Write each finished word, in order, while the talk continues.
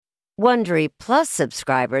Wondery Plus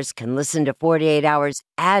subscribers can listen to 48 Hours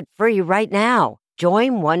ad-free right now.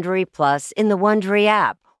 Join Wondery Plus in the Wondery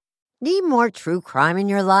app. Need more true crime in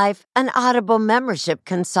your life? An Audible membership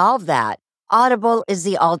can solve that. Audible is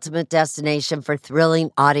the ultimate destination for thrilling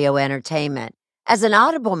audio entertainment. As an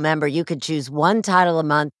Audible member, you can choose one title a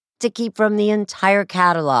month to keep from the entire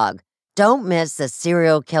catalog. Don't miss The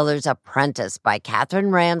Serial Killer's Apprentice by Katherine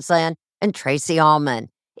Ramsland and Tracy Ullman.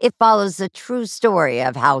 It follows the true story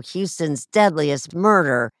of how Houston's deadliest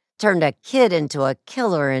murder turned a kid into a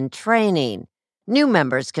killer in training. New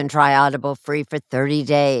members can try Audible free for 30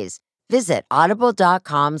 days. Visit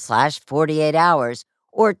audible.com/48 hours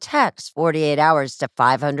or text 48 hours to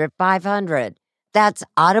 500-500. That's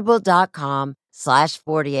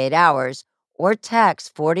audible.com/48 hours or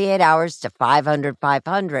text 48 hours to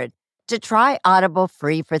 500-500 to try Audible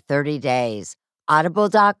free for 30 days.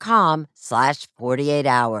 Audible.com/48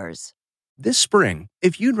 hours. This spring,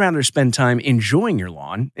 if you'd rather spend time enjoying your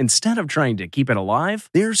lawn instead of trying to keep it alive,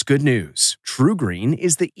 there's good news. True Green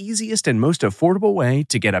is the easiest and most affordable way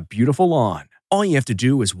to get a beautiful lawn. All you have to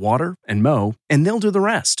do is water and mow, and they'll do the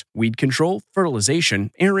rest. Weed control,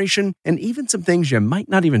 fertilization, aeration, and even some things you might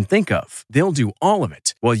not even think of. They'll do all of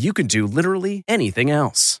it, while you can do literally anything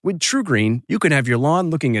else. With True Green, you can have your lawn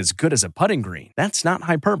looking as good as a putting green. That's not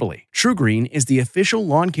hyperbole. True Green is the official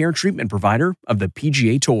lawn care treatment provider of the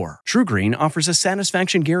PGA Tour. True Green offers a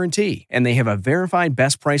satisfaction guarantee, and they have a verified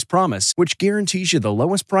best price promise, which guarantees you the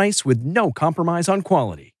lowest price with no compromise on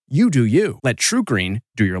quality. You do you. Let True Green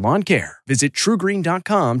do your lawn care. Visit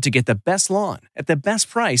TrueGreen.com to get the best lawn at the best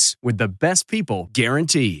price with the best people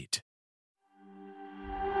guaranteed.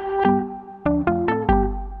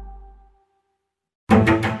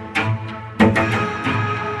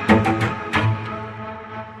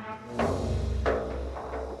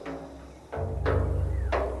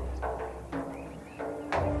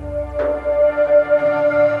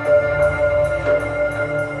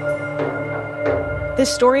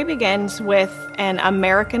 This story begins with an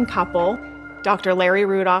American couple, Dr. Larry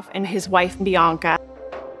Rudolph and his wife, Bianca.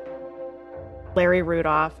 Larry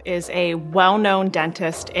Rudolph is a well-known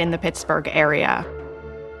dentist in the Pittsburgh area.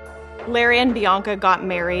 Larry and Bianca got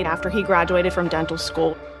married after he graduated from dental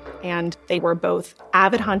school, and they were both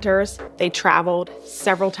avid hunters. They traveled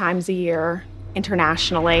several times a year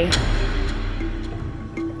internationally.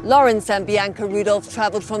 Lawrence and Bianca Rudolph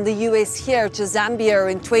traveled from the U.S. here to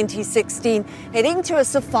Zambia in 2016, heading to a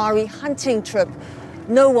safari hunting trip.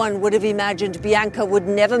 No one would have imagined Bianca would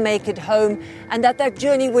never make it home and that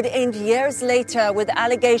journey would end years later with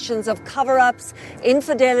allegations of cover-ups,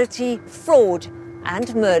 infidelity, fraud,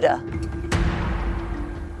 and murder.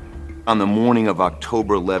 On the morning of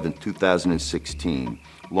October 11, 2016,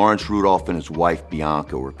 Lawrence Rudolph and his wife,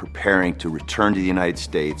 Bianca, were preparing to return to the United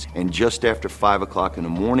States, and just after 5 o'clock in the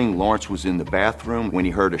morning, Lawrence was in the bathroom when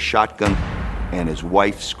he heard a shotgun, and his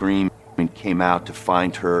wife screamed and came out to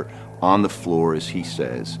find her on the floor, as he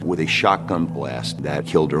says, with a shotgun blast that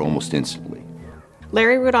killed her almost instantly.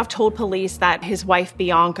 Larry Rudolph told police that his wife,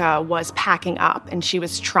 Bianca, was packing up, and she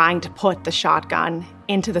was trying to put the shotgun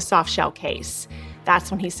into the soft-shell case. That's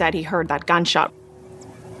when he said he heard that gunshot.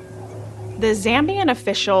 The Zambian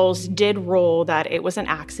officials did rule that it was an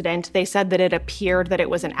accident. They said that it appeared that it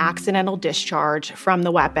was an accidental discharge from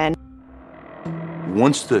the weapon.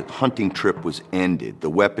 Once the hunting trip was ended, the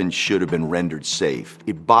weapon should have been rendered safe.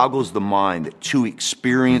 It boggles the mind that two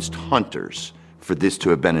experienced hunters for this to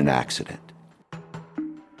have been an accident.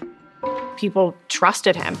 People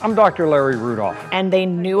trusted him. I'm Dr. Larry Rudolph. And they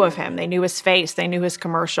knew of him. They knew his face. They knew his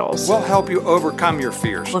commercials. We'll help you overcome your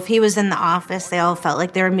fears. Well, if he was in the office, they all felt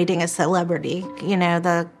like they were meeting a celebrity. You know,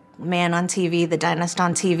 the man on TV, the dentist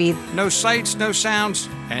on TV. No sights, no sounds,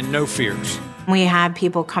 and no fears. We had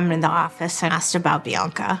people come to the office and asked about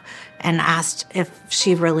Bianca and asked if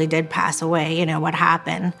she really did pass away, you know, what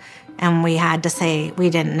happened. And we had to say we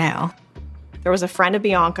didn't know. There was a friend of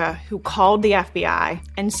Bianca who called the FBI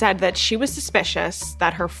and said that she was suspicious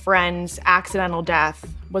that her friend's accidental death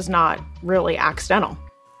was not really accidental.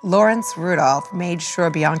 Lawrence Rudolph made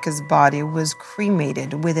sure Bianca's body was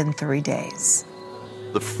cremated within 3 days.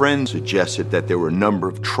 The friend suggested that there were a number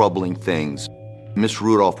of troubling things. Miss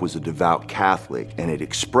Rudolph was a devout Catholic and had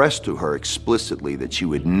expressed to her explicitly that she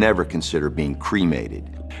would never consider being cremated.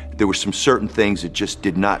 There were some certain things that just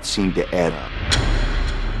did not seem to add up.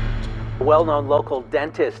 A well-known local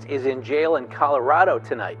dentist is in jail in Colorado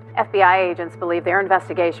tonight. FBI agents believe their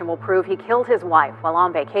investigation will prove he killed his wife while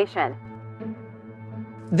on vacation.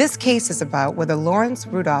 This case is about whether Lawrence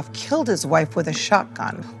Rudolph killed his wife with a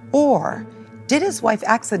shotgun, or did his wife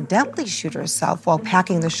accidentally shoot herself while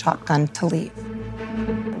packing the shotgun to leave?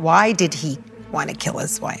 Why did he want to kill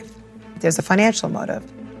his wife? There's a financial motive.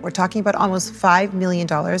 We're talking about almost $5 million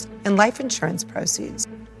in life insurance proceeds.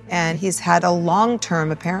 And he's had a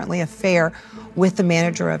long-term, apparently, affair with the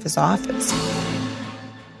manager of his office.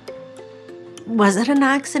 Was it an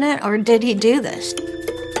accident or did he do this?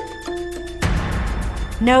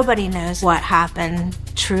 Nobody knows what happened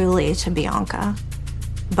truly to Bianca,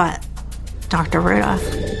 but Dr. Rudolph.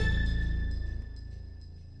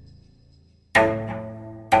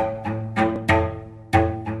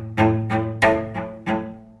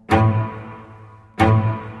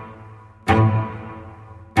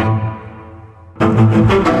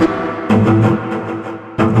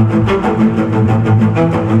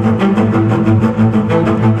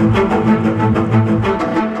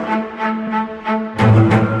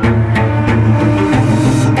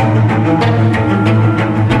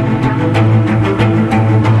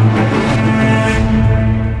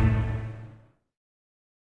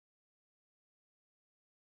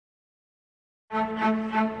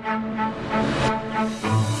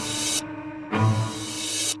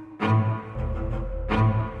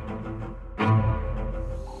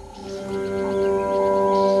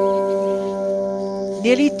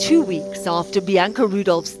 Nearly 2 weeks after Bianca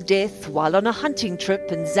Rudolph's death while on a hunting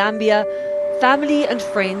trip in Zambia, family and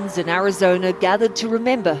friends in Arizona gathered to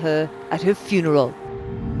remember her at her funeral.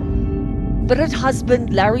 But at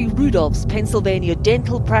husband Larry Rudolph's Pennsylvania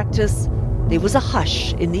dental practice, there was a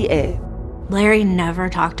hush in the air. Larry never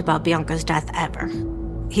talked about Bianca's death ever.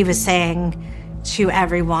 He was saying to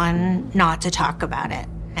everyone not to talk about it,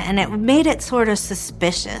 and it made it sort of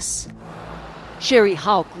suspicious. Sherry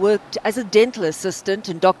Hauk worked as a dental assistant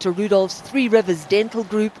in Dr. Rudolph's Three Rivers Dental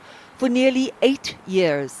Group for nearly 8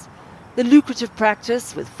 years. The lucrative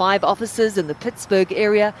practice, with 5 offices in the Pittsburgh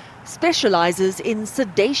area, specializes in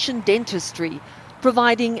sedation dentistry,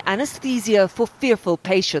 providing anesthesia for fearful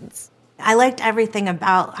patients. I liked everything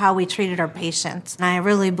about how we treated our patients, and I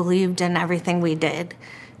really believed in everything we did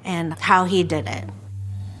and how he did it.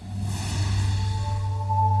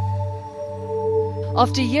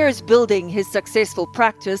 After years building his successful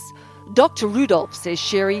practice, Dr. Rudolph, says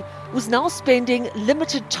Sherry, was now spending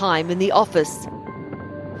limited time in the office.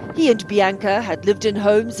 He and Bianca had lived in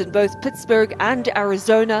homes in both Pittsburgh and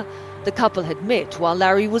Arizona. The couple had met while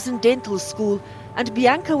Larry was in dental school and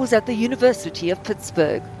Bianca was at the University of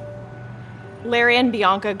Pittsburgh. Larry and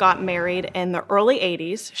Bianca got married in the early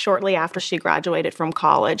 80s, shortly after she graduated from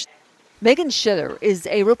college. Megan Schiller is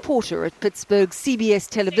a reporter at Pittsburgh's CBS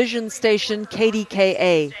television station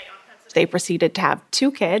KDKA. They proceeded to have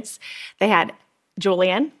 2 kids. They had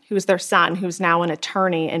Julian, who's their son, who's now an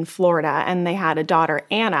attorney in Florida, and they had a daughter,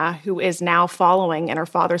 Anna, who is now following in her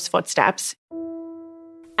father's footsteps.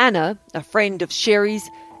 Anna, a friend of Sherry's,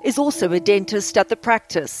 is also a dentist at the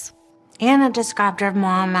practice. Anna described her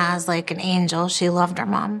mom as like an angel. She loved her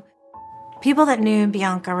mom. People that knew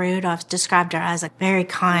Bianca Rudolph described her as a very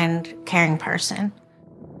kind, caring person.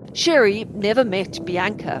 Sherry never met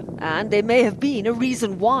Bianca, and there may have been a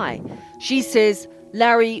reason why. She says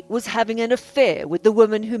Larry was having an affair with the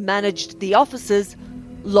woman who managed the offices,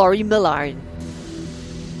 Lori Milliron.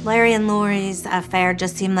 Larry and Lori's affair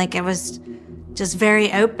just seemed like it was just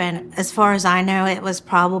very open. As far as I know, it was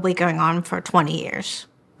probably going on for 20 years.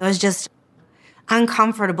 It was just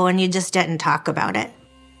uncomfortable, and you just didn't talk about it.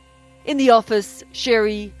 In the office,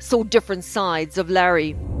 Sherry saw different sides of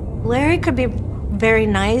Larry. Larry could be very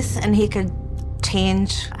nice, and he could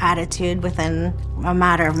change attitude within a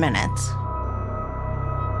matter of minutes.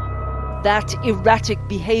 That erratic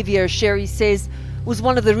behavior, Sherry says, was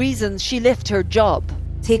one of the reasons she left her job.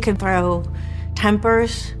 He could throw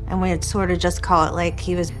tempers, and we'd sort of just call it like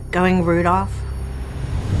he was going Rudolph.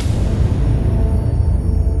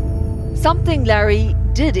 Something Larry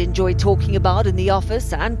did enjoy talking about in the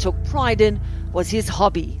office and took pride in was his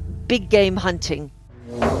hobby, big game hunting.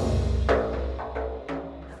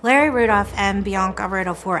 Larry Rudolph and Bianca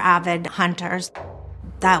Rudolph were avid hunters.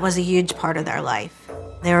 That was a huge part of their life.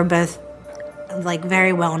 They were both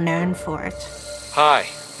very well known for it. Hi,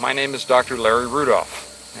 my name is Dr. Larry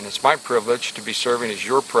Rudolph, and it's my privilege to be serving as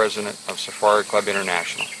your president of Safari Club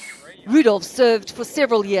International. Rudolph served for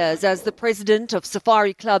several years as the president of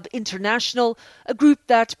Safari Club International, a group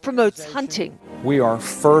that promotes hunting. We are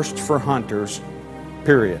first for hunters,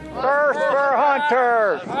 period. First for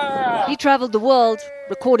hunters! He traveled the world,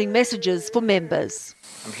 recording messages for members.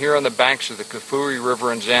 I'm here on the banks of the Kafue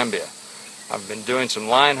River in Zambia. I've been doing some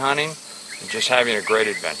lion hunting and just having a great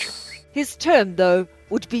adventure. His term, though,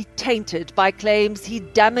 would be tainted by claims he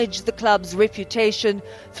damaged the club's reputation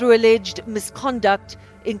through alleged misconduct,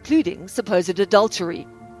 including supposed adultery.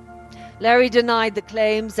 Larry denied the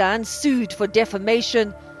claims and sued for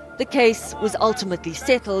defamation. The case was ultimately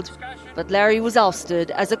settled, but Larry was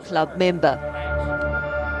ousted as a club member.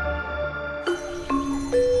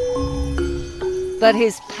 But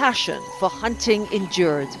his passion for hunting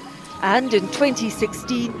endured, and in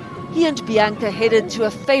 2016, he and Bianca headed to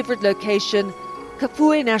a favorite location,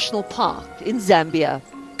 Kafue National Park in Zambia.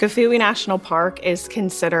 Kafue National Park is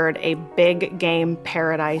considered a big game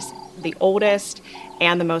paradise, the oldest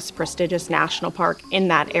and the most prestigious national park in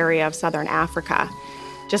that area of southern Africa.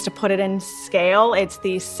 Just to put it in scale, it's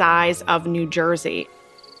the size of New Jersey.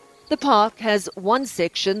 The park has one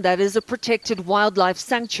section that is a protected wildlife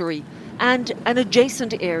sanctuary and an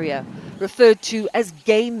adjacent area referred to as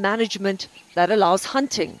game management that allows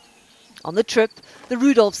hunting. On the trip, the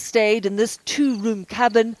Rudolphs stayed in this 2-room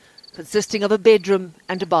cabin consisting of a bedroom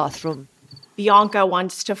and a bathroom. Bianca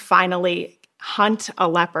wants to finally hunt a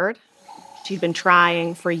leopard. She'd been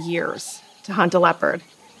trying for years to hunt a leopard.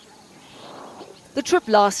 The trip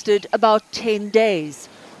lasted about 10 days,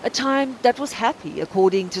 a time that was happy,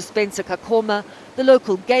 according to Spencer Kakoma, the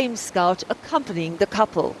local game scout accompanying the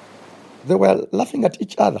couple. They were laughing at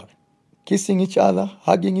each other, kissing each other,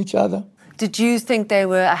 hugging each other. Did you think they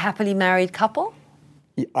were a happily married couple?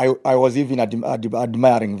 I was even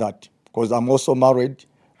admiring that, because I'm also married.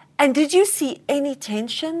 And did you see any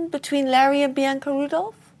tension between Larry and Bianca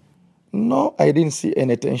Rudolph? No, I didn't see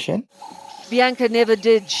any tension. Bianca never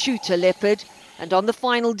did shoot a leopard, and on the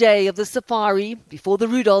final day of the safari, before the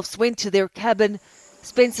Rudolphs went to their cabin,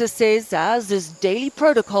 Spencer says, as is daily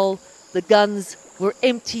protocol, the guns were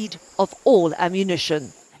emptied of all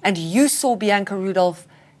ammunition. And you saw Bianca Rudolph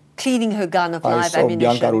cleaning her gun of live ammunition?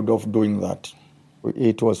 I saw Bianca Rudolph doing that.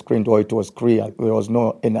 It was cleaned or it was clear. There was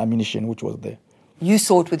no any ammunition which was there. You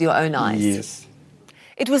saw it with your own eyes? Yes.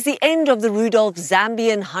 It was the end of the Rudolph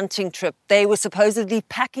Zambian hunting trip. They were supposedly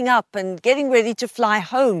packing up and getting ready to fly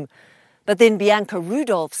home. But then Bianca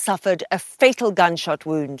Rudolph suffered a fatal gunshot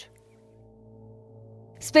wound.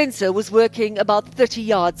 Spencer was working about 30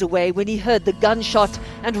 yards away when he heard the gunshot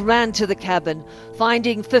and ran to the cabin,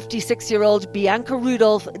 finding 56-year-old Bianca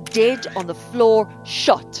Rudolph dead on the floor,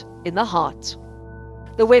 shot in the heart.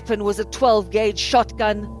 The weapon was a 12-gauge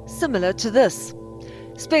shotgun similar to this.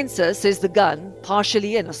 Spencer says the gun,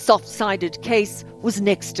 partially in a soft-sided case, was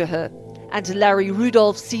next to her, and Larry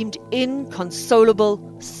Rudolph seemed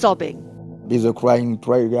inconsolable, sobbing. Busy crying,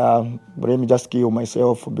 let me just kill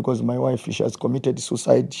myself because my wife, she has committed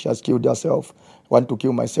suicide, she has killed herself. I want to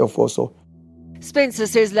kill myself also. Spencer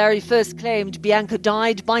says Larry first claimed Bianca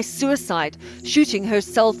died by suicide, shooting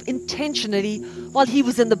herself intentionally while he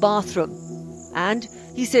was in the bathroom. And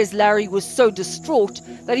he says Larry was so distraught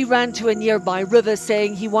that he ran to a nearby river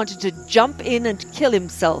saying he wanted to jump in and kill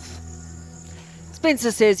himself.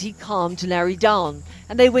 Spencer says he calmed Larry down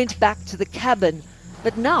and they went back to the cabin.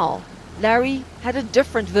 But now, Larry had a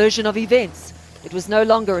different version of events. It was no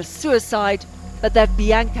longer a suicide, but that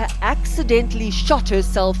Bianca accidentally shot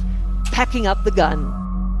herself packing up the gun.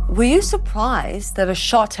 Were you surprised that a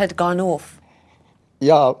shot had gone off?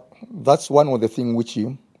 Yeah, that's one of the things which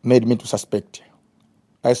made me to suspect.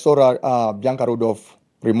 I saw Bianca Rudolph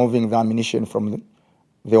removing the ammunition from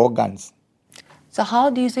the organs. So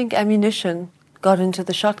how do you think ammunition got into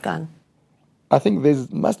the shotgun? I think there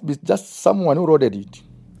must be just someone who loaded it.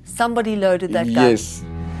 Somebody loaded that gun? Yes.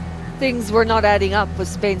 Things were not adding up for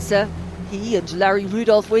Spencer. He and Larry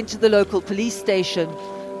Rudolph went to the local police station.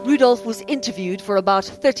 Rudolph was interviewed for about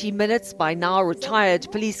 30 minutes by now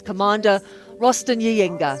retired police commander Roston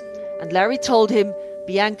Yeyenga, and Larry told him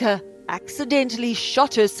Bianca accidentally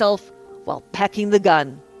shot herself while packing the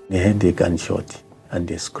gun. He had a gunshot and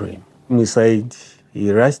a scream. He said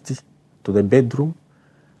he rushed to the bedroom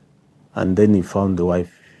and then he found the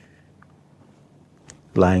wife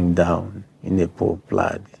lying down in a pool of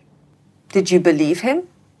blood. Did you believe him?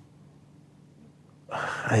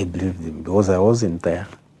 I believed him because I wasn't there.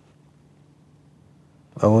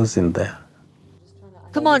 I wasn't there.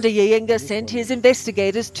 Commander Yeyenga sent his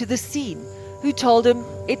investigators to the scene, who told him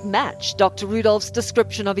it matched Dr. Rudolph's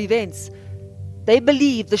description of events. They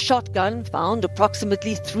believe the shotgun, found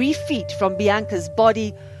approximately 3 feet from Bianca's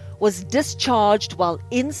body, was discharged while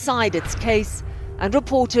inside its case and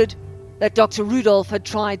reported that Dr. Rudolph had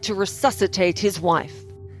tried to resuscitate his wife.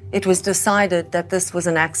 It was decided that this was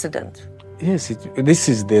an accident. Yes, this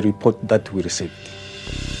is the report that we received.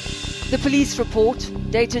 The police report,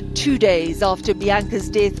 dated 2 days after Bianca's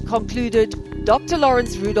death, concluded Dr.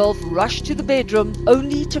 Lawrence Rudolph rushed to the bedroom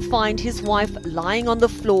only to find his wife lying on the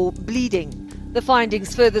floor bleeding. The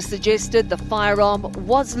findings further suggested the firearm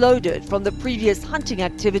was loaded from the previous hunting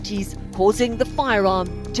activities, causing the firearm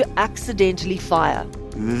to accidentally fire.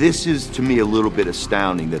 This is, to me, a little bit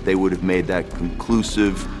astounding that they would have made that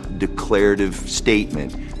conclusive, declarative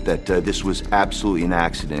statement that this was absolutely an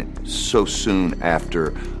accident so soon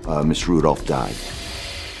after Miss Rudolph died.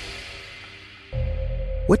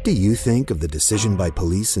 What do you think of the decision by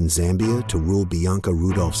police in Zambia to rule Bianca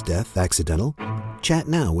Rudolph's death accidental? Chat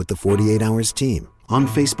now with the 48 Hours team on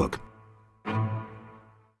Facebook.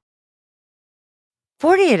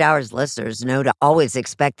 48 Hours listeners know to always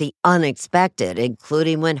expect the unexpected,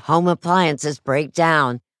 including when home appliances break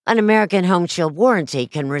down. An American Home Shield warranty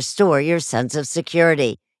can restore your sense of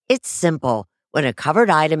security. It's simple. When a covered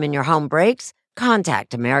item in your home breaks,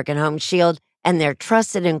 contact American Home Shield, and their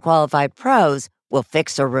trusted and qualified pros will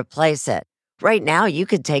fix or replace it. Right now, you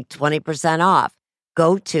could take 20% off.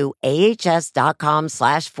 Go to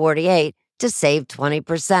ahs.com/48 to save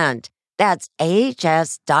 20%. That's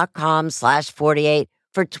ahs.com/48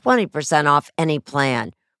 for 20% off any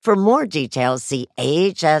plan. For more details, see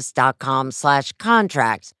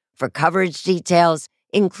ahs.com/contracts for coverage details,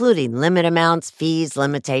 including limit amounts, fees,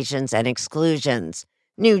 limitations, and exclusions.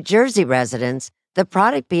 New Jersey residents, the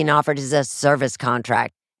product being offered is a service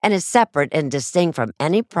contract and is separate and distinct from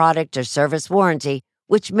any product or service warranty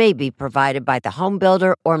which may be provided by the home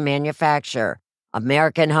builder or manufacturer.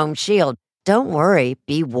 American Home Shield. Don't worry,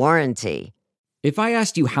 be warranty. If I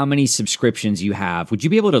asked you how many subscriptions you have, would you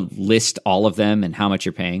be able to list all of them and how much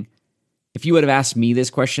you're paying? If you would have asked me this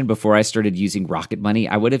question before I started using Rocket Money,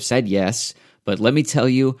 I would have said yes, but let me tell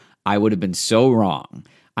you, I would have been so wrong.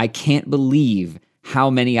 I can't believe how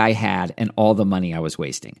many I had and all the money I was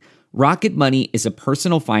wasting. Rocket Money is a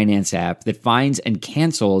personal finance app that finds and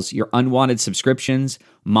cancels your unwanted subscriptions,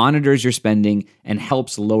 monitors your spending, and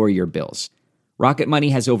helps lower your bills. Rocket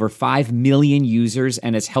Money has over 5 million users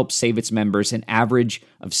and has helped save its members an average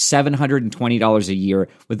of $720 a year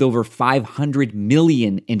with over 500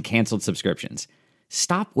 million in canceled subscriptions.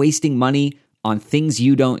 Stop wasting money on things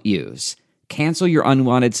you don't use. Cancel your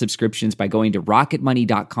unwanted subscriptions by going to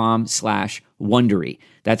rocketmoney.com/Wondery.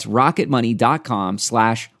 That's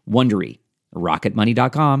rocketmoney.com/Wondery.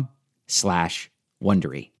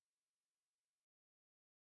 rocketmoney.com/Wondery.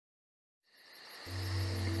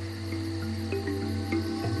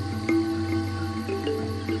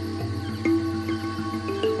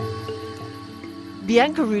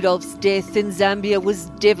 Bianca Rudolph's death in Zambia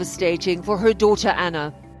was devastating for her daughter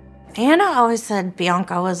Anna. Anna always said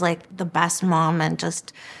Bianca was like the best mom and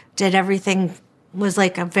just did everything, was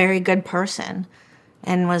like a very good person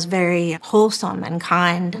and was very wholesome and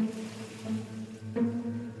kind.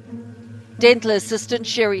 Dental assistant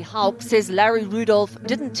Sherry Hauk says Larry Rudolph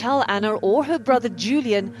didn't tell Anna or her brother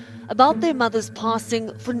Julian about their mother's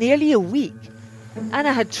passing for nearly a week.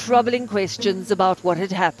 Anna had troubling questions about what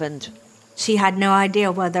had happened. She had no idea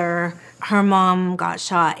whether her mom got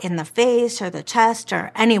shot in the face or the chest or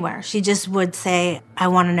anywhere. She just would say, I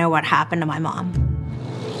want to know what happened to my mom.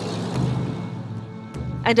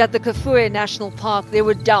 And at the Kafue National Park, there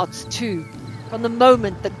were doubts too, from the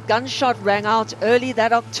moment the gunshot rang out early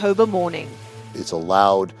that October morning. It's a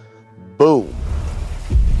loud boom.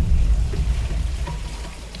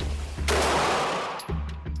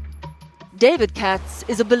 David Katz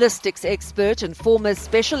is a ballistics expert and former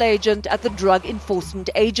special agent at the Drug Enforcement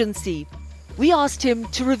Agency. We asked him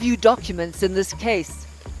to review documents in this case.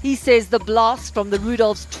 He says the blast from the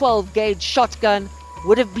Rudolph's 12-gauge shotgun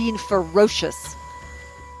would have been ferocious.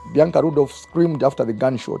 Bianca Rudolph screamed after the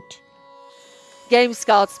gunshot. Game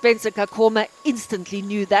scout Spencer Kakoma instantly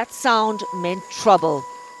knew that sound meant trouble.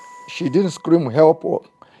 She didn't scream help, or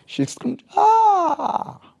she screamed,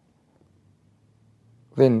 ah!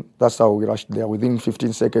 Then that's how we rushed there. Within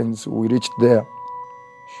 15 seconds, we reached there.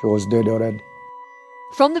 She was dead already.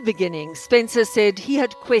 From the beginning, Spencer said he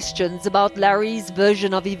had questions about Larry's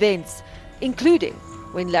version of events, including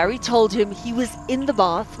when Larry told him he was in the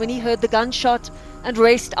bath when he heard the gunshot and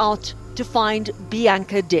raced out to find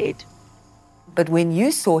Bianca dead. But when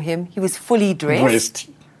you saw him, he was fully dressed?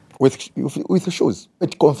 With shoes.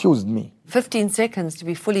 It confused me. 15 seconds to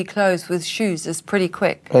be fully clothed with shoes is pretty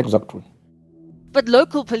quick. Exactly. But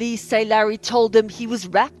local police say Larry told them he was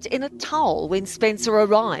wrapped in a towel when Spencer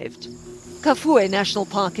arrived. Kafue National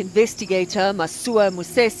Park investigator Masua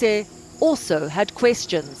Musese also had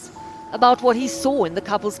questions about what he saw in the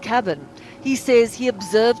couple's cabin. He says he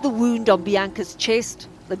observed the wound on Bianca's chest,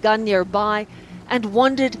 the gun nearby, and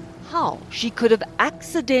wondered how she could have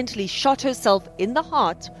accidentally shot herself in the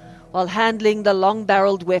heart while handling the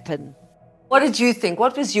long-barreled weapon. What did you think?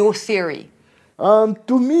 What was your theory?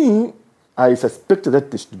 To me, I suspected that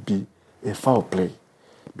this to be a foul play.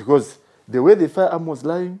 Because the way the firearm was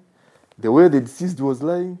lying, the way the deceased was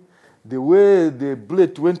lying, the way the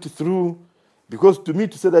bullet went through, because to me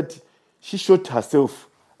to say that she shot herself,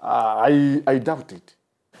 I doubt it.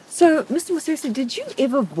 So, Mr. Mosese, did you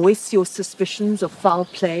ever voice your suspicions of foul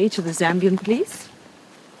play to the Zambian police?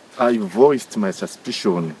 I voiced my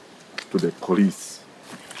suspicion to the police.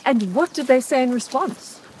 And what did they say in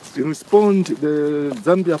response? In response, the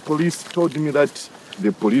Zambia police told me that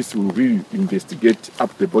the police will really investigate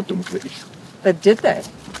up the bottom of the issue. But did they?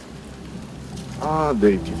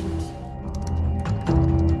 They did.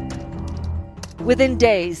 Within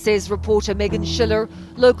days, says reporter Megan Schiller,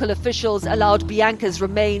 local officials allowed Bianca's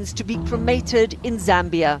remains to be cremated in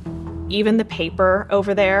Zambia. Even the paper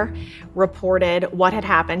over there reported what had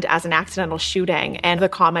happened as an accidental shooting, and the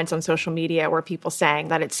comments on social media were people saying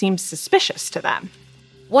that it seems suspicious to them.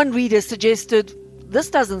 One reader suggested, this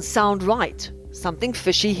doesn't sound right. Something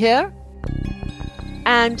fishy here?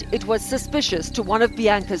 And it was suspicious to one of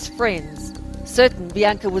Bianca's friends. Certain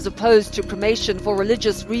Bianca was opposed to cremation for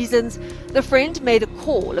religious reasons, the friend made a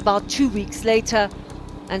call about 2 weeks later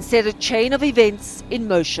and set a chain of events in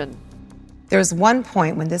motion. There was one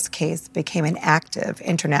point when this case became an active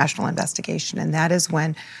international investigation, and that is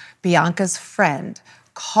when Bianca's friend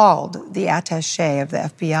called the attaché of the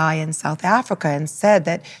FBI in South Africa and said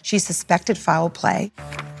that she suspected foul play.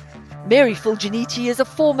 Mary Fulginiti is a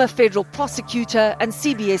former federal prosecutor and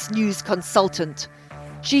CBS News consultant.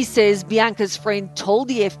 She says Bianca's friend told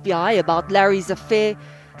the FBI about Larry's affair,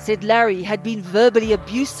 said Larry had been verbally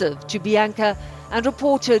abusive to Bianca, and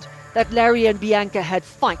reported that Larry and Bianca had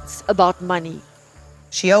fights about money.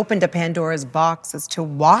 She opened a Pandora's box as to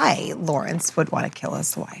why Lawrence would want to kill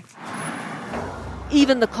his wife.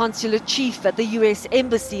 Even the consular chief at the U.S.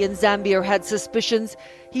 Embassy in Zambia had suspicions.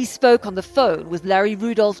 He spoke on the phone with Larry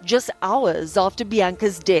Rudolph just hours after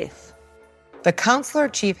Bianca's death. The consular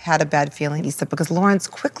chief had a bad feeling, he said, because Lawrence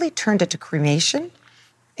quickly turned it to cremation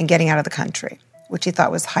and getting out of the country, which he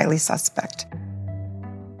thought was highly suspect.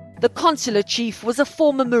 The consular chief was a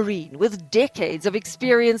former Marine with decades of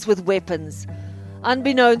experience with weapons.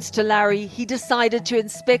 Unbeknownst to Larry, he decided to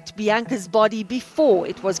inspect Bianca's body before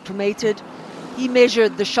it was cremated. He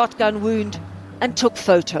measured the shotgun wound and took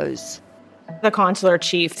photos. The consular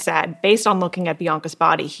chief said, based on looking at Bianca's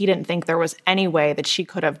body, he didn't think there was any way that she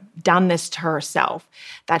could have done this to herself,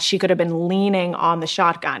 that she could have been leaning on the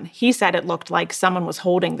shotgun. He said it looked like someone was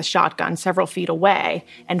holding the shotgun several feet away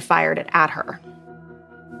and fired it at her.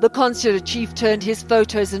 The consular chief turned his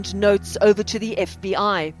photos and notes over to the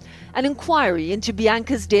FBI. An inquiry into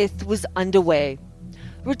Bianca's death was underway.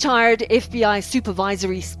 Retired FBI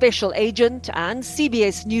supervisory special agent and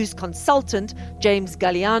CBS News consultant James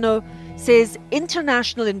Galliano says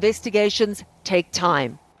international investigations take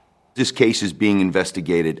time. This case is being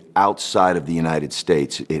investigated outside of the United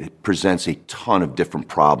States. It presents a ton of different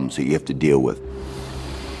problems that you have to deal with.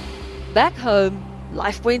 Back home,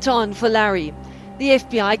 life went on for Larry. The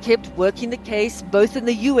FBI kept working the case both in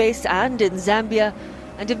the US and in Zambia,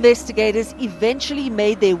 and investigators eventually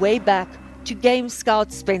made their way back to game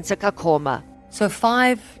scout Spencer Kakoma. So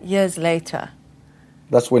 5 years later,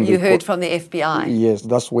 that's when you heard from the FBI? Yes,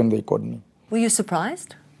 that's when they called me. Were you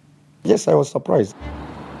surprised? Yes, I was surprised.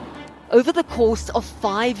 Over the course of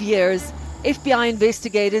 5 years, FBI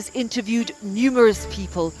investigators interviewed numerous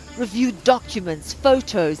people, reviewed documents,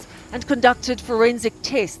 photos, and conducted forensic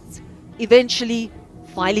tests, eventually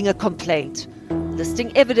filing a complaint,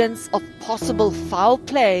 listing evidence of possible foul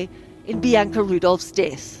play in Bianca Rudolph's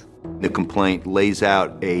death. The complaint lays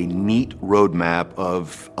out a neat roadmap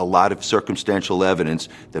of a lot of circumstantial evidence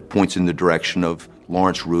that points in the direction of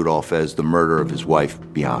Lawrence Rudolph as the murderer of his wife,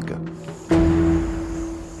 Bianca.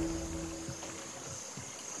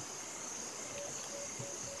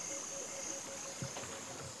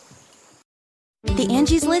 The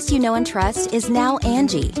Angie's List you know and trust is now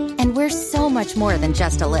Angie, and we're so much more than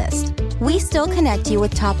just a list. We still connect you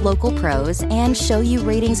with top local pros and show you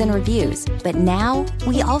ratings and reviews, but now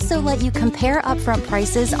we also let you compare upfront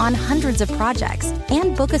prices on hundreds of projects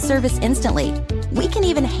and book a service instantly. We can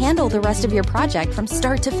even handle the rest of your project from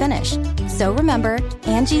start to finish. So remember,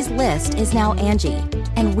 Angie's List is now Angie,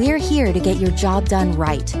 and we're here to get your job done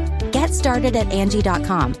right. Get started at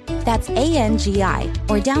Angie.com. That's ANGI,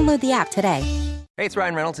 or download the app today. Hey, it's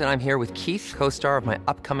Ryan Reynolds, and I'm here with Keith, co-star of my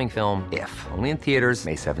upcoming film, If, only in theaters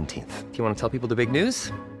May 17th. Do you want to tell people the big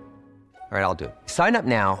news? All right, I'll do it. Sign up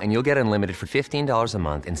now and you'll get unlimited for $15 a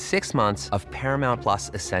month and 6 months of Paramount Plus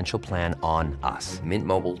Essential Plan on us.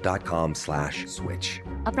 MintMobile.com/switch.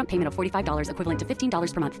 Upfront payment of $45 equivalent to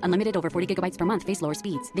 $15 per month. Unlimited over 40 gigabytes per month. Face lower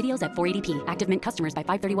speeds. Videos at 480p. Active Mint customers by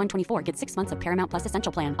 531.24 get 6 months of Paramount Plus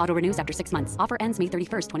Essential Plan. Auto renews after 6 months. Offer ends May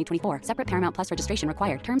 31st, 2024. Separate Paramount Plus registration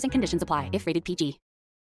required. Terms and conditions apply if rated PG.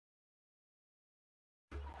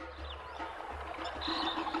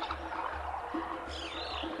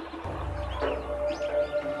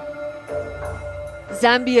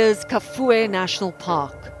 Zambia's Kafue National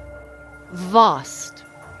Park. Vast,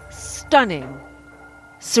 stunning,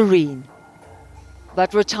 serene.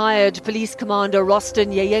 But retired police commander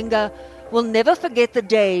Rostin Yeyenga will never forget the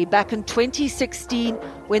day back in 2016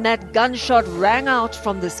 when that gunshot rang out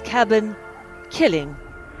from this cabin, killing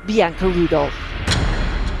Bianca Rudolph.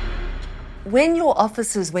 When your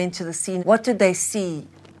officers went to the scene, what did they see?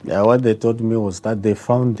 Yeah, what they told me was that they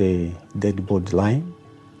found the dead body lying,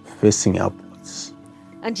 facing upwards.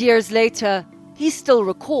 And years later, he still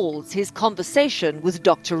recalls his conversation with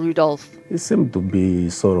Dr. Rudolph. He seemed to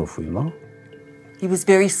be sorrowful, you know. He was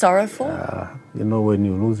very sorrowful? You know, when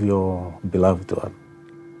you lose your beloved one,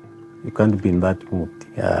 you can't be in that mood.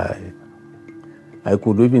 I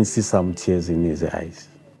could even see some tears in his eyes.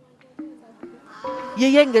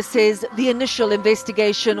 Yeyenga says the initial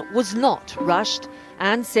investigation was not rushed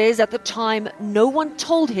and says at the time no one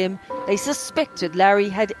told him they suspected Larry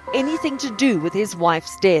had anything to do with his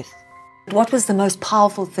wife's death. What was the most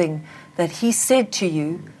powerful thing that he said to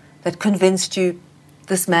you that convinced you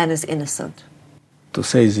this man is innocent? To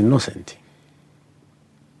say he's innocent.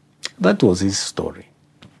 That was his story.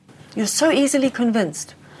 You're so easily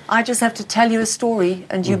convinced. I just have to tell you a story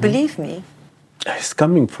and you believe me. It's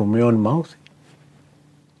coming from your own mouth.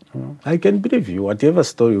 I can believe you. Whatever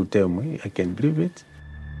story you tell me, I can believe it.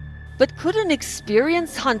 But could an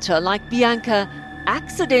experienced hunter like Bianca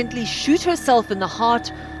accidentally shoot herself in the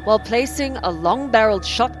heart while placing a long-barreled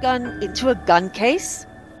shotgun into a gun case?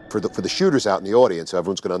 For the shooters out in the audience,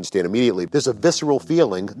 everyone's going to understand immediately, there's a visceral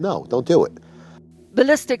feeling, no, don't do it.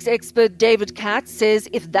 Ballistics expert David Katz says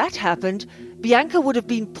if that happened, Bianca would have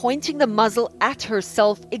been pointing the muzzle at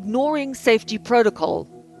herself, ignoring safety protocol.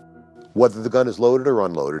 Whether the gun is loaded or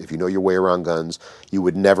unloaded, if you know your way around guns, you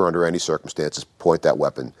would never under any circumstances point that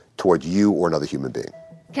weapon toward you or another human being.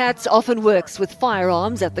 Katz often works with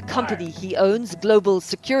firearms at the company he owns, Global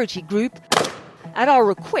Security Group. At our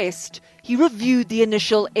request, he reviewed the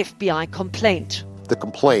initial FBI complaint. The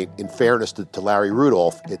complaint, in fairness to Larry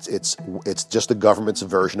Rudolph, it's just the government's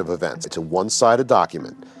version of events. It's a one-sided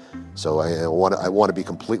document. So I want to be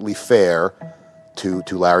completely fair to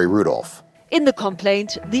Larry Rudolph. In the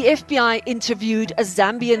complaint, the FBI interviewed a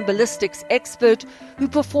Zambian ballistics expert who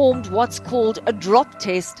performed what's called a drop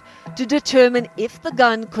test to determine if the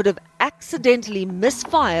gun could have accidentally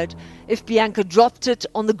misfired if Bianca dropped it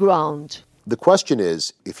on the ground. The question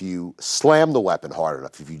is, if you slam the weapon hard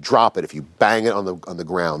enough, if you drop it, if you bang it on the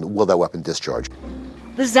ground, will that weapon discharge?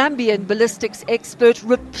 The Zambian ballistics expert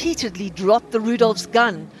repeatedly dropped the Rudolph's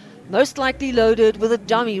gun, most likely loaded with a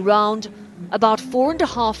dummy round, about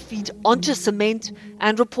 4.5 feet onto cement,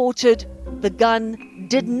 and reported the gun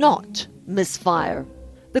did not misfire.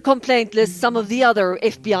 The complaint lists some of the other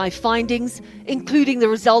FBI findings, including the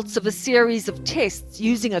results of a series of tests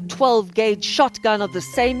using a 12-gauge shotgun of the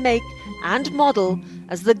same make and model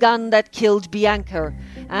as the gun that killed Bianca,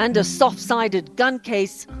 and a soft-sided gun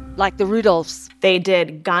case like the Rudolphs. They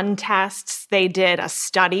did gun tests. They did a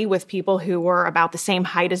study with people who were about the same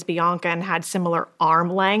height as Bianca and had similar arm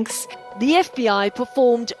lengths. The FBI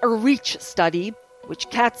performed a reach study, which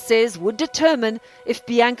Katz says would determine if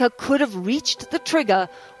Bianca could have reached the trigger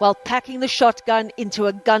while packing the shotgun into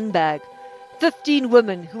a gun bag. 15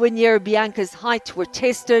 women who were near Bianca's height were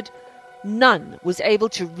tested. None was able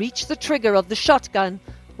to reach the trigger of the shotgun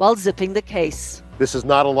while zipping the case. This is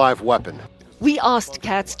not a live weapon. We asked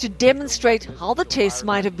Katz to demonstrate how the test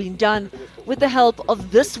might have been done with the help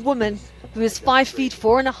of this woman who is 5 feet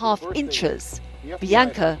 4.5 inches.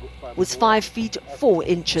 Bianca was 5 feet 4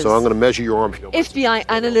 inches. So I'm going to measure your arm. FBI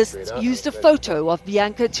analysts used a photo of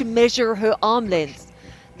Bianca to measure her arm length.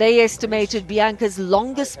 They estimated Bianca's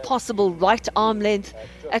longest possible right arm length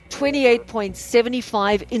at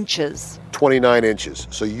 28.75 inches. 29 inches.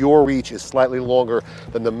 So your reach is slightly longer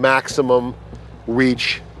than the maximum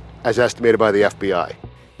reach as estimated by the FBI.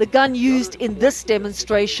 The gun used in this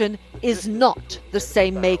demonstration is not the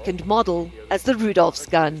same make and model as the Rudolph's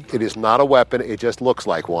gun. It is not a weapon, it just looks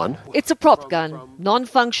like one. It's a prop gun,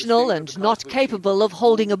 non-functional and not capable of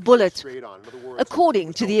holding a bullet.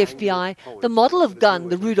 According to the FBI, the model of gun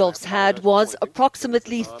the Rudolphs had was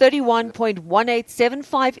approximately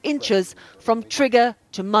 31.1875 inches from trigger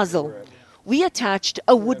to muzzle. We attached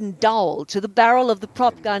a wooden dowel to the barrel of the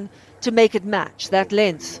prop gun to make it match that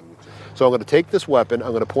length. So I'm going to take this weapon, I'm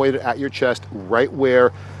going to point it at your chest right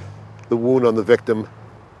where the wound on the victim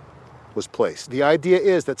was placed. The idea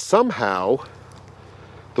is that somehow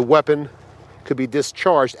the weapon could be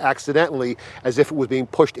discharged accidentally as if it was being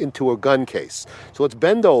pushed into a gun case. So let's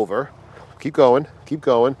bend over. Keep going, keep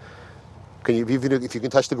going. If you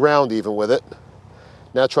can touch the ground even with it.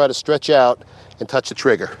 Now try to stretch out and touch the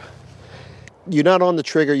trigger. You're not on the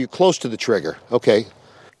trigger, you're close to the trigger. Okay.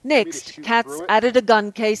 Next, Katz added a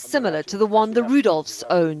gun case similar to the one the Rudolphs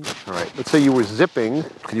owned. All right, let's say you were zipping.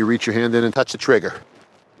 Can you reach your hand in and touch the trigger?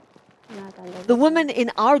 The woman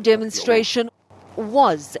in our demonstration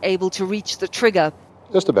was able to reach the trigger.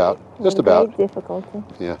 Just about. Very difficult.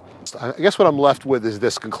 Yeah. I guess what I'm left with is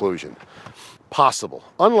this conclusion. Possible.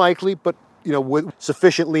 Unlikely, but, with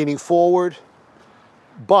sufficient leaning forward.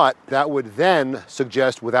 But that would then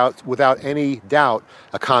suggest, without any doubt,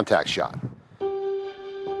 a contact shot.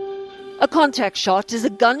 A contact shot is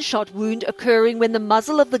a gunshot wound occurring when the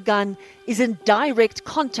muzzle of the gun is in direct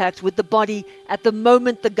contact with the body at the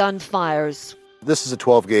moment the gun fires. This is a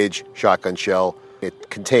 12-gauge shotgun shell.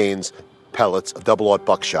 It contains pellets of double-aught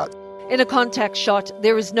buckshot. In a contact shot,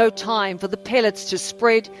 there is no time for the pellets to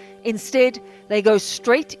spread. Instead, they go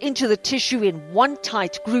straight into the tissue in one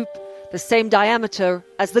tight group, the same diameter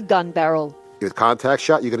as the gun barrel. With contact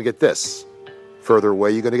shot, you're going to get this. Further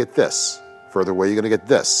away, you're going to get this. Further away, you're going to get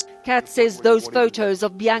this. Katz says those photos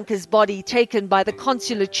of Bianca's body taken by the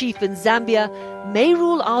consular chief in Zambia may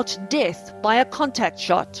rule out death by a contact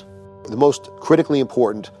shot. The most critically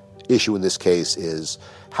important issue in this case is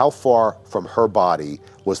how far from her body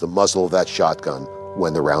was the muzzle of that shotgun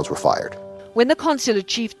when the rounds were fired. When the consular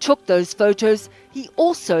chief took those photos, he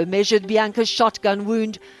also measured Bianca's shotgun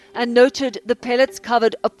wound and noted the pellets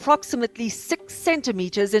covered approximately 6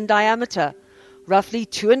 centimeters in diameter, roughly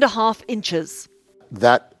 2.5 inches.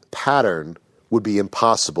 That pattern would be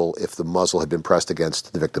impossible if the muzzle had been pressed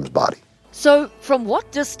against the victim's body. So, from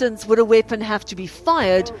what distance would a weapon have to be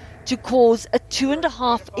fired to cause a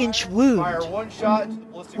 2.5-inch wound?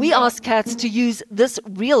 We asked Katz to use this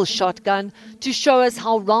real shotgun to show us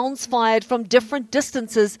how rounds fired from different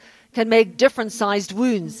distances can make different-sized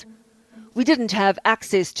wounds. We didn't have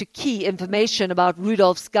access to key information about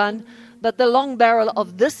Rudolph's gun, but the long barrel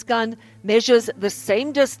of this gun measures the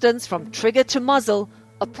same distance from trigger to muzzle,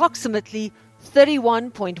 approximately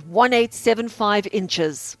 31.1875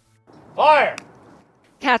 inches. Fire!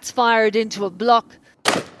 Katz fired into a block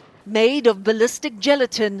made of ballistic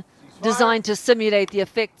gelatin designed to simulate the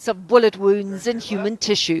effects of bullet wounds in human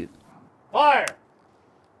tissue. Fire!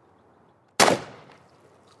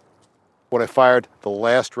 When I fired the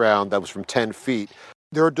last round, that was from 10 feet,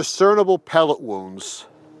 there are discernible pellet wounds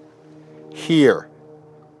here,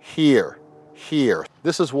 here, here.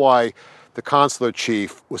 This is why the consular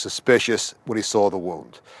chief was suspicious when he saw the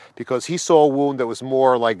wound, because he saw a wound that was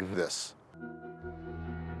more like this.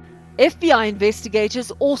 FBI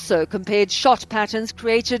investigators also compared shot patterns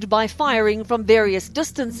created by firing from various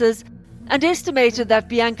distances and estimated that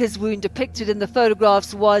Bianca's wound depicted in the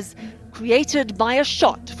photographs was created by a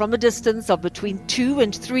shot from a distance of between 2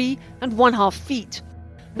 and 3.5 feet.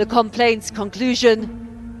 The complaint's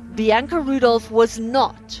conclusion: Bianca Rudolph was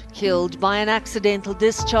not killed by an accidental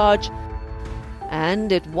discharge,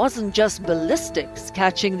 and it wasn't just ballistics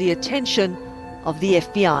catching the attention of the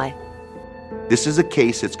FBI. This is a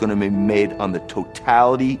case that's going to be made on the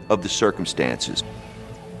totality of the circumstances.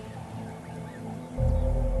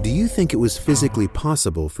 Do you think it was physically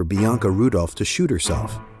possible for Bianca Rudolph to shoot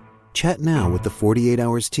herself? Chat now with the 48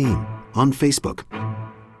 Hours team on Facebook.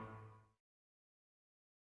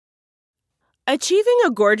 Achieving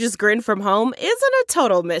a gorgeous grin from home isn't a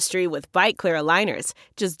total mystery with Bite Clear aligners.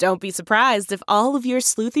 Just don't be surprised if all of your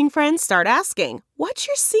sleuthing friends start asking, "What's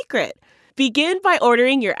your secret?" Begin by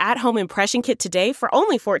ordering your at-home impression kit today for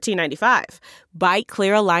only $14.95. Bite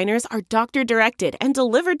Clear aligners are doctor-directed and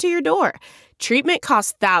delivered to your door. Treatment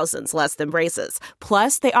costs thousands less than braces.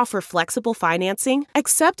 Plus, they offer flexible financing,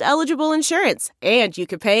 accept eligible insurance, and you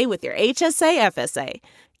can pay with your HSA FSA.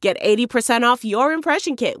 Get 80% off your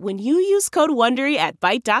impression kit when you use code WONDERY at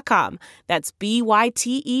Byte.com. That's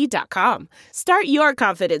BYTE.com. Start your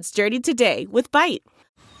confidence journey today with Byte.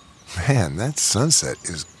 Man, that sunset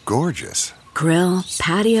is gorgeous. Grill,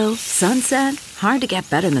 patio, sunset. Hard to get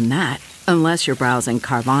better than that. Unless you're browsing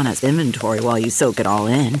Carvana's inventory while you soak it all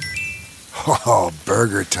in. Oh,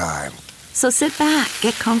 burger time. So sit back,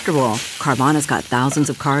 get comfortable. Carvana's got thousands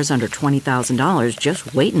of cars under $20,000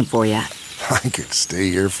 just waiting for you. I could stay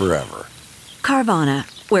here forever. Carvana,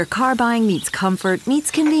 where car buying meets comfort, meets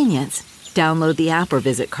convenience. Download the app or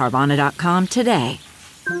visit Carvana.com today.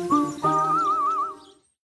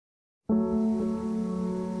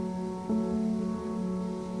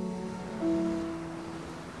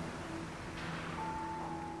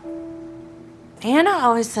 Anna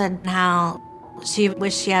always said how she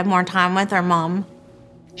wished she had more time with her mom.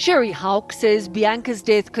 Sherry Houck says Bianca's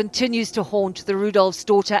death continues to haunt the Rudolph's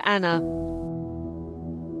daughter, Anna.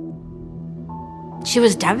 She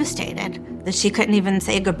was devastated that she couldn't even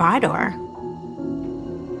say goodbye to her.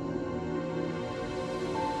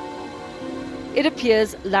 It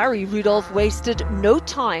appears Larry Rudolph wasted no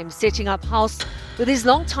time setting up house with his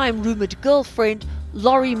longtime rumored girlfriend,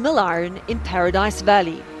 Lori Milliron, in Paradise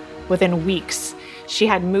Valley. Within weeks, she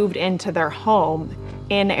had moved into their home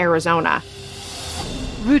in Arizona.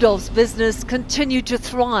 Rudolph's business continued to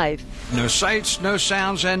thrive. No sights, no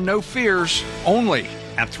sounds, and no fears, only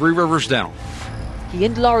at Three Rivers Dental. He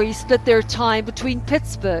and Lori split their time between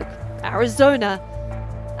Pittsburgh, Arizona,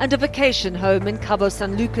 and a vacation home in Cabo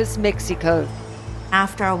San Lucas, Mexico.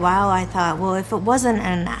 After a while, I thought, well, if it wasn't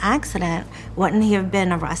an accident, wouldn't he have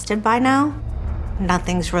been arrested by now?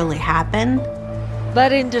 Nothing's really happened.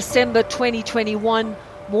 But in December 2021,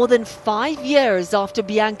 more than 5 years after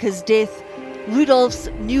Bianca's death, Rudolph's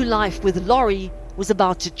new life with Lori was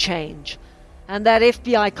about to change. And that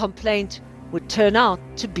FBI complaint would turn out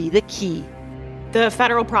to be the key. The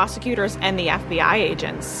federal prosecutors and the FBI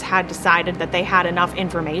agents had decided that they had enough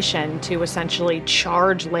information to essentially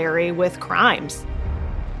charge Larry with crimes.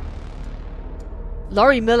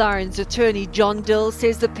 Lori Milliron's attorney, John Dill,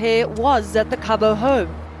 says the pair was at the Cabo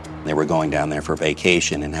home. They were going down there for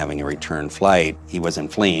vacation and having a return flight. He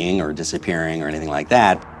wasn't fleeing or disappearing or anything like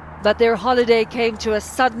that. But their holiday came to a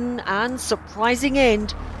sudden and surprising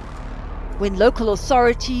end when local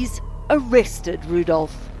authorities arrested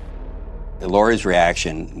Rudolph. Lori's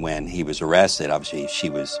reaction when he was arrested, obviously she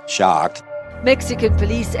was shocked. Mexican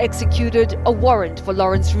police executed a warrant for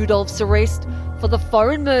Lawrence Rudolph's arrest for the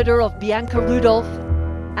foreign murder of Bianca Rudolph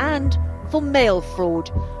and for mail fraud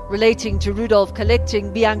relating to Rudolph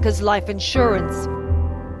collecting Bianca's life insurance.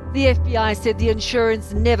 The FBI said the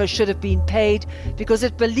insurance never should have been paid because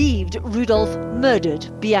it believed Rudolph murdered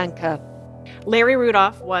Bianca. Larry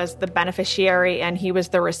Rudolph was the beneficiary, and he was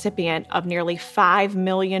the recipient of nearly $5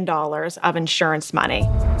 million of insurance money.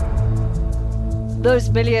 Those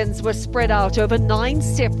millions were spread out over 9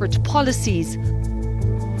 separate policies.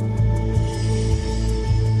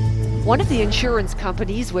 One of the insurance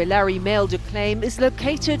companies where Larry mailed a claim is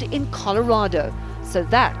located in Colorado, so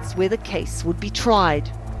that's where the case would be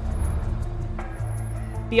tried.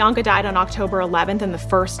 Bianca died on October 11th, and the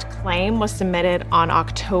first claim was submitted on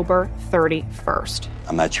October 31st.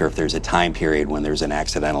 I'm not sure if there's a time period when there's an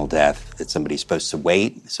accidental death that somebody's supposed to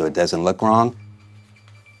wait so it doesn't look wrong.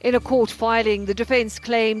 In a court filing, the defense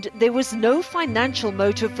claimed there was no financial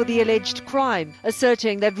motive for the alleged crime,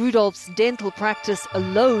 asserting that Rudolph's dental practice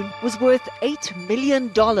alone was worth $8 million.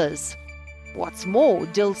 What's more,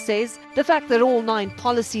 Dill says, the fact that all 9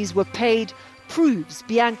 policies were paid proves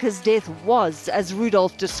Bianca's death was, as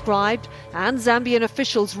Rudolph described, and Zambian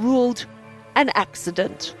officials ruled, an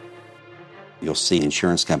accident. You'll see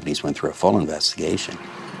insurance companies went through a full investigation,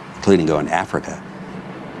 including going to Africa.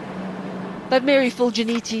 But Mary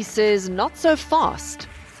Fulginiti says not so fast.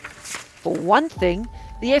 For one thing,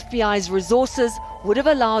 the FBI's resources would have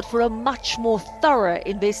allowed for a much more thorough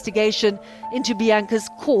investigation into Bianca's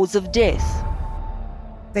cause of death.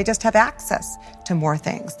 They just have access to more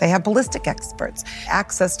things. They have ballistic experts,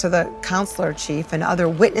 access to the counselor chief and other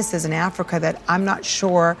witnesses in Africa that I'm not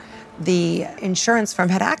sure the insurance firm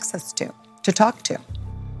had access to talk to.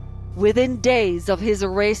 Within days of his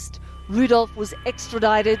arrest, Rudolph was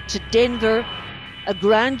extradited to Denver. A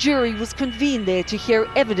grand jury was convened there to hear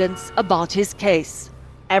evidence about his case.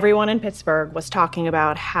 Everyone in Pittsburgh was talking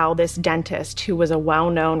about how this dentist, who was a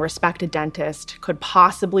well-known, respected dentist, could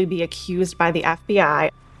possibly be accused by the FBI.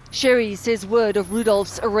 Sherry says word of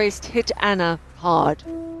Rudolph's arrest hit Anna hard.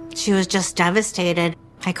 She was just devastated.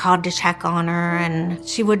 I called to check on her, and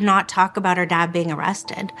she would not talk about her dad being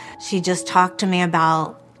arrested. She just talked to me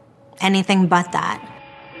about anything but that.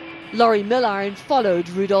 Lori Milliron followed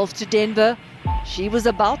Rudolph to Denver. She was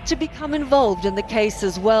about to become involved in the case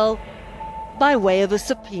as well, by way of a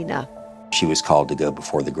subpoena. She was called to go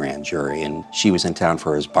before the grand jury, and she was in town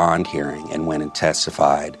for his bond hearing and went and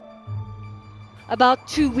testified. About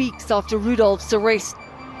 2 weeks after Rudolph's arrest,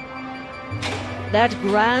 that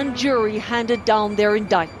grand jury handed down their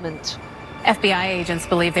indictment. FBI agents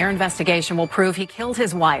believe their investigation will prove he killed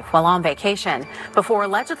his wife while on vacation before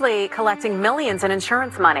allegedly collecting millions in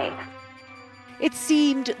insurance money. It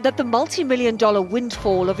seemed that the multi-million-dollar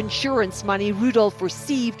windfall of insurance money Rudolph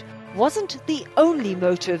received wasn't the only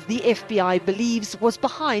motive the FBI believes was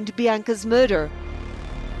behind Bianca's murder.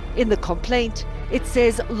 In the complaint, it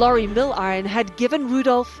says Lori Milliron had given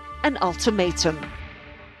Rudolph an ultimatum.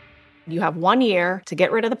 You have 1 year to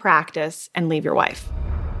get rid of the practice and leave your wife.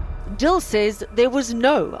 Dill says there was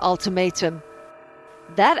no ultimatum.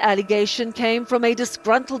 That allegation came from a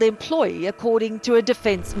disgruntled employee, according to a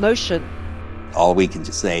defense motion. All we can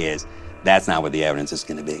just say is that's not what the evidence is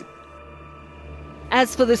going to be.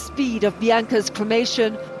 As for the speed of Bianca's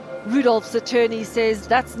cremation, Rudolph's attorney says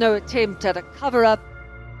that's no attempt at a cover-up,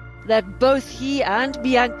 that both he and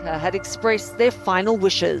Bianca had expressed their final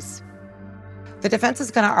wishes. The defense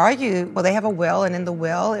is going to argue, well, they have a will, and in the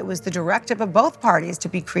will, it was the directive of both parties to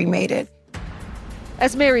be cremated.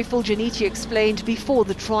 As Mary Fulgeniti explained before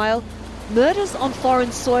the trial, murders on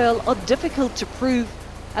foreign soil are difficult to prove,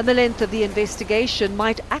 and the length of the investigation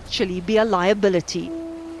might actually be a liability.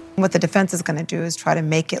 What the defense is going to do is try to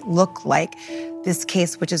make it look like this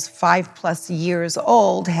case, which is 5+ years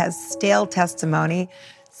old, has stale testimony,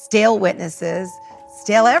 stale witnesses,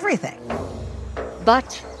 stale everything.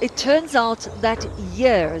 But it turns out that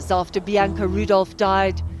years after Bianca Rudolph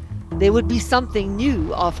died, there would be something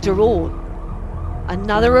new after all.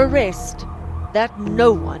 Another arrest that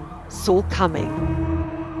no one saw coming.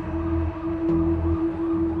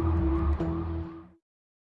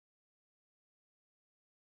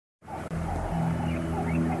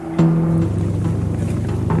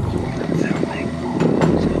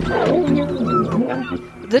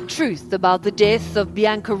 The truth about the death of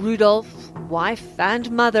Bianca Rudolph, wife and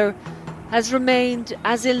mother, has remained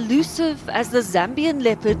as elusive as the Zambian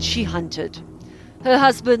leopard she hunted. Her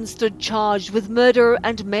husband stood charged with murder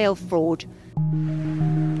and mail fraud.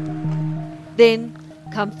 Then,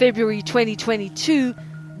 come February 2022,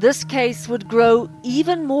 this case would grow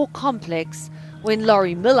even more complex when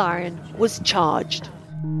Laurie Milliron was charged.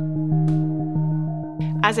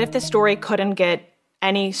 As if the story couldn't get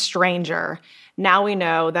any stranger, now we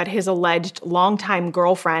know that his alleged longtime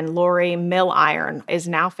girlfriend, Laurie Milliron, is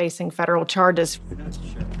now facing federal charges.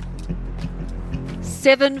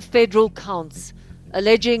 7 federal counts,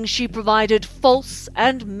 alleging she provided false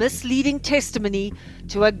and misleading testimony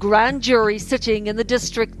to a grand jury sitting in the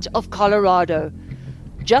District of Colorado.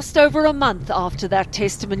 Just over a month after that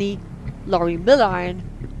testimony, Laurie Milliron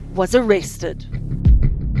was arrested.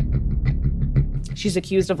 She's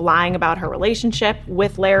accused of lying about her relationship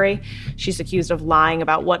with Larry. She's accused of lying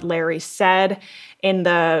about what Larry said in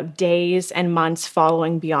the days and months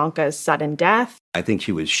following Bianca's sudden death. I think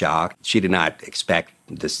she was shocked. She did not expect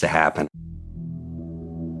this to happen.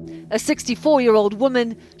 A 64-year-old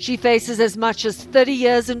woman, she faces as much as 30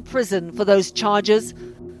 years in prison for those charges.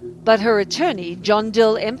 But her attorney, John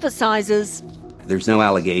Dill, emphasizes there's no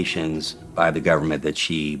allegations by the government that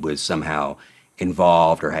she was somehow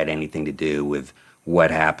involved or had anything to do with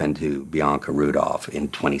what happened to Bianca Rudolph in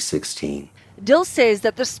 2016. Dill says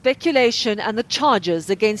that the speculation and the charges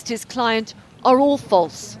against his client are all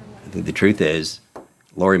false. I think the truth is,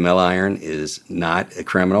 Laurie Milliron is not a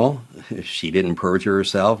criminal. She didn't perjure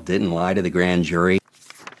herself, didn't lie to the grand jury.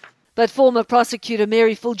 But former prosecutor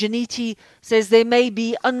Mary Fulgeniti says there may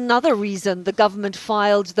be another reason the government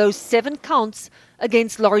filed those 7 counts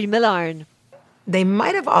against Laurie Milliron. They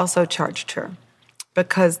might have also charged her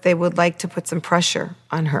because they would like to put some pressure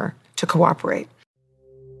on her to cooperate.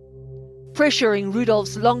 Pressuring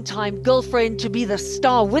Rudolph's longtime girlfriend to be the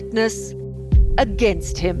star witness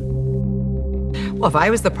against him. Well, if I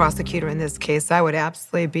was the prosecutor in this case, I would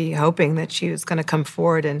absolutely be hoping that she was going to come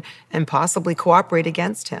forward and possibly cooperate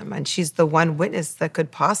against him. And she's the one witness that could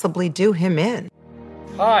possibly do him in.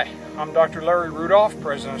 Hi, I'm Dr. Larry Rudolph,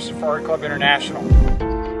 president of Safari Club International.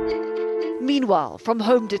 Meanwhile, from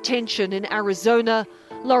home detention in Arizona,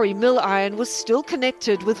 Laurie Milliron was still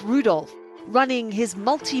connected with Rudolph, running his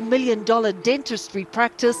multi-million-dollar dentistry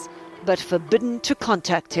practice, but forbidden to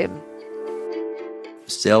contact him.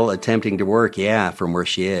 Still attempting to work, from where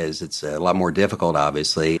she is. It's a lot more difficult,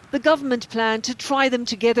 obviously. The government planned to try them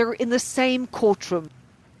together in the same courtroom,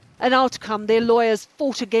 an outcome their lawyers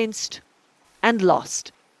fought against and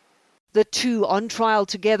lost. The two on trial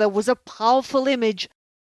together was a powerful image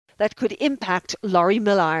that could impact Laurie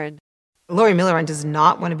Milliron. Laurie Milliron does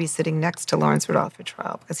not want to be sitting next to Lawrence Rudolph at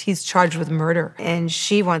trial because he's charged with murder. And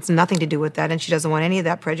she wants nothing to do with that, and she doesn't want any of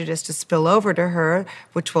that prejudice to spill over to her,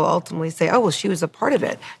 which will ultimately say, oh, well, she was a part of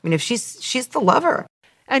it. I mean, if she's the lover.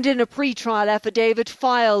 And in a pre-trial affidavit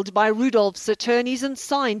filed by Rudolph's attorneys and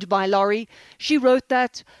signed by Laurie, she wrote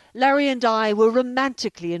that Larry and I were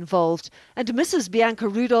romantically involved, and Mrs. Bianca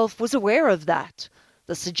Rudolph was aware of that.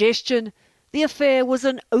 The suggestion: the affair was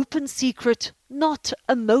an open secret, not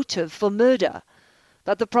a motive for murder.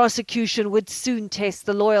 But the prosecution would soon test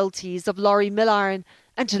the loyalties of Laurie Milliron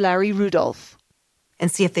and Larry Rudolph.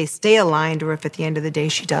 And see if they stay aligned or if at the end of the day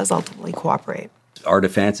she does ultimately cooperate. Our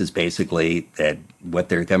defense is basically that what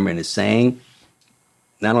their government is saying,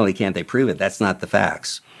 not only can't they prove it, that's not the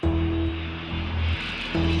facts.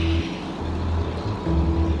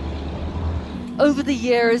 Over the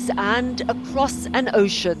years and across an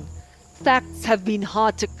ocean, facts have been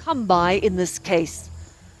hard to come by in this case.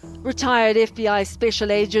 Retired FBI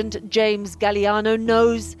Special Agent James Galliano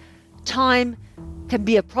knows time can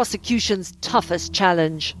be a prosecution's toughest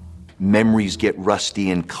challenge. Memories get rusty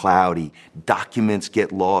and cloudy. Documents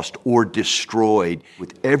get lost or destroyed.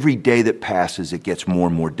 With every day that passes, it gets more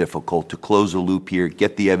and more difficult to close a loop here,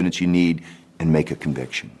 get the evidence you need, and make a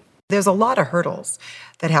conviction. There's a lot of hurdles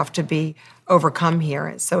that have to be overcome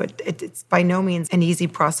here, so it's by no means an easy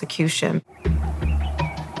prosecution.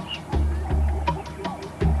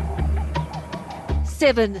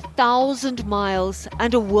 7,000 miles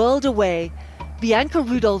and a world away, Bianca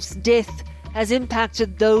Rudolph's death has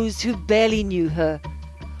impacted those who barely knew her.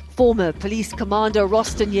 Former police commander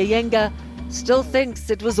Rostin Yeyenga still thinks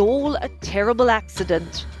it was all a terrible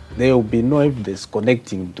accident. There will be no evidence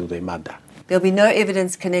connecting to the murder. There'll be no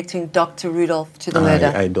evidence connecting Dr. Rudolph to the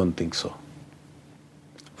murder? I don't think so.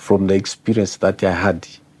 From the experience that I had,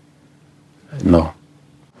 no.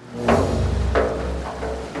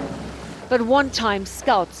 But one-time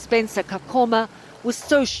scout Spencer Kakoma was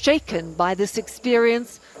so shaken by this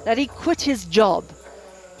experience that he quit his job.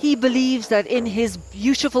 He believes that in his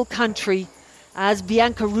beautiful country, as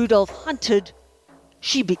Bianca Rudolph hunted,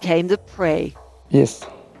 she became the prey. Yes,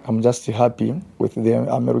 I'm just happy with the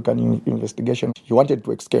American investigation. He wanted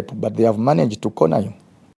to escape, but they have managed to corner him.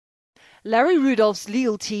 Larry Rudolph's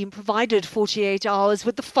legal team provided 48 Hours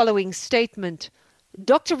with the following statement.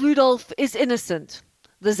 Dr. Rudolph is innocent.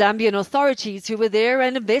 The Zambian authorities who were there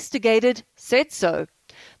and investigated said so.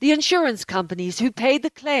 The insurance companies who paid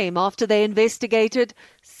the claim after they investigated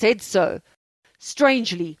said so.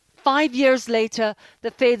 Strangely, 5 years later,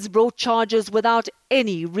 the feds brought charges without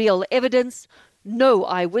any real evidence, no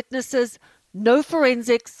eyewitnesses, no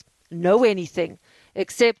forensics, no anything,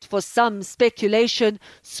 except for some speculation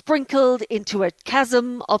sprinkled into a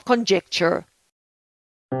chasm of conjecture.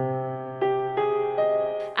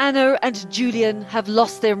 Anna and Julian have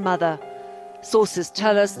lost their mother. Sources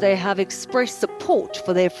tell us they have expressed support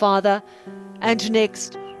for their father. And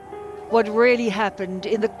next, what really happened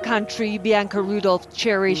in the country Bianca Rudolph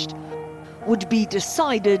cherished would be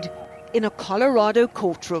decided in a Colorado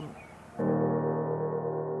courtroom.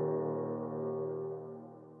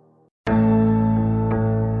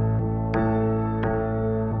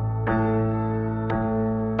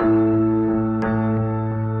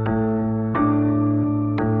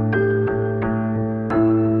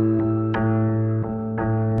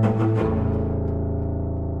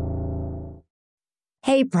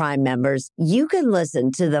 Hey, Prime members, you can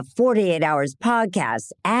listen to the 48 Hours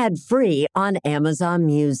podcast ad-free on Amazon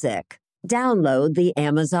Music. Download the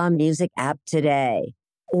Amazon Music app today.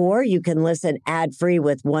 Or you can listen ad-free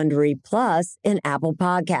with Wondery Plus in Apple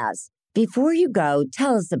Podcasts. Before you go,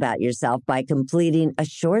 tell us about yourself by completing a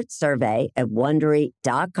short survey at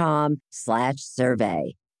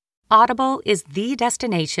Wondery.com/survey. Audible is the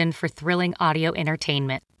destination for thrilling audio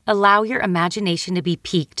entertainment. Allow your imagination to be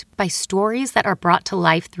piqued by stories that are brought to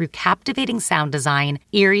life through captivating sound design,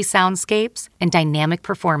 eerie soundscapes, and dynamic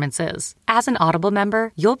performances. As an Audible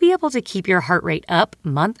member, you'll be able to keep your heart rate up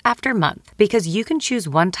month after month because you can choose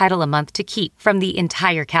one title a month to keep from the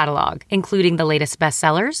entire catalog, including the latest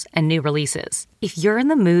bestsellers and new releases. If you're in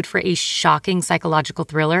the mood for a shocking psychological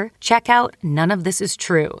thriller, check out None of This Is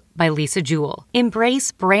True by Lisa Jewell.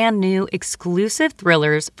 Embrace brand new exclusive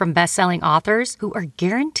thrillers from best-selling authors who are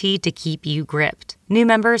guaranteed to keep you gripped. New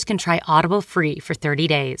members can try Audible free for 30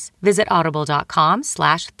 days. Visit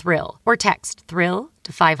audible.com/thrill or text thrill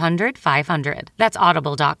to 500-500. That's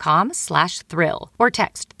audible.com/thrill or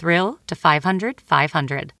text thrill to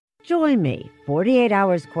 500-500. Join me, 48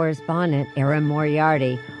 Hours correspondent Erin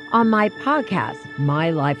Moriarty, on my podcast,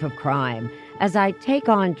 My Life of Crime, as I take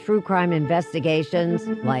on true crime investigations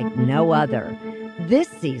like no other. This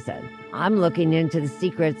season, I'm looking into the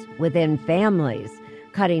secrets within families,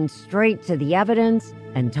 cutting straight to the evidence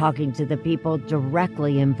and talking to the people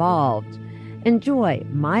directly involved. Enjoy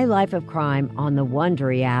My Life of Crime on the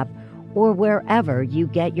Wondery app or wherever you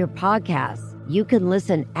get your podcasts. You can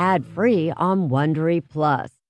listen ad-free on Wondery Plus.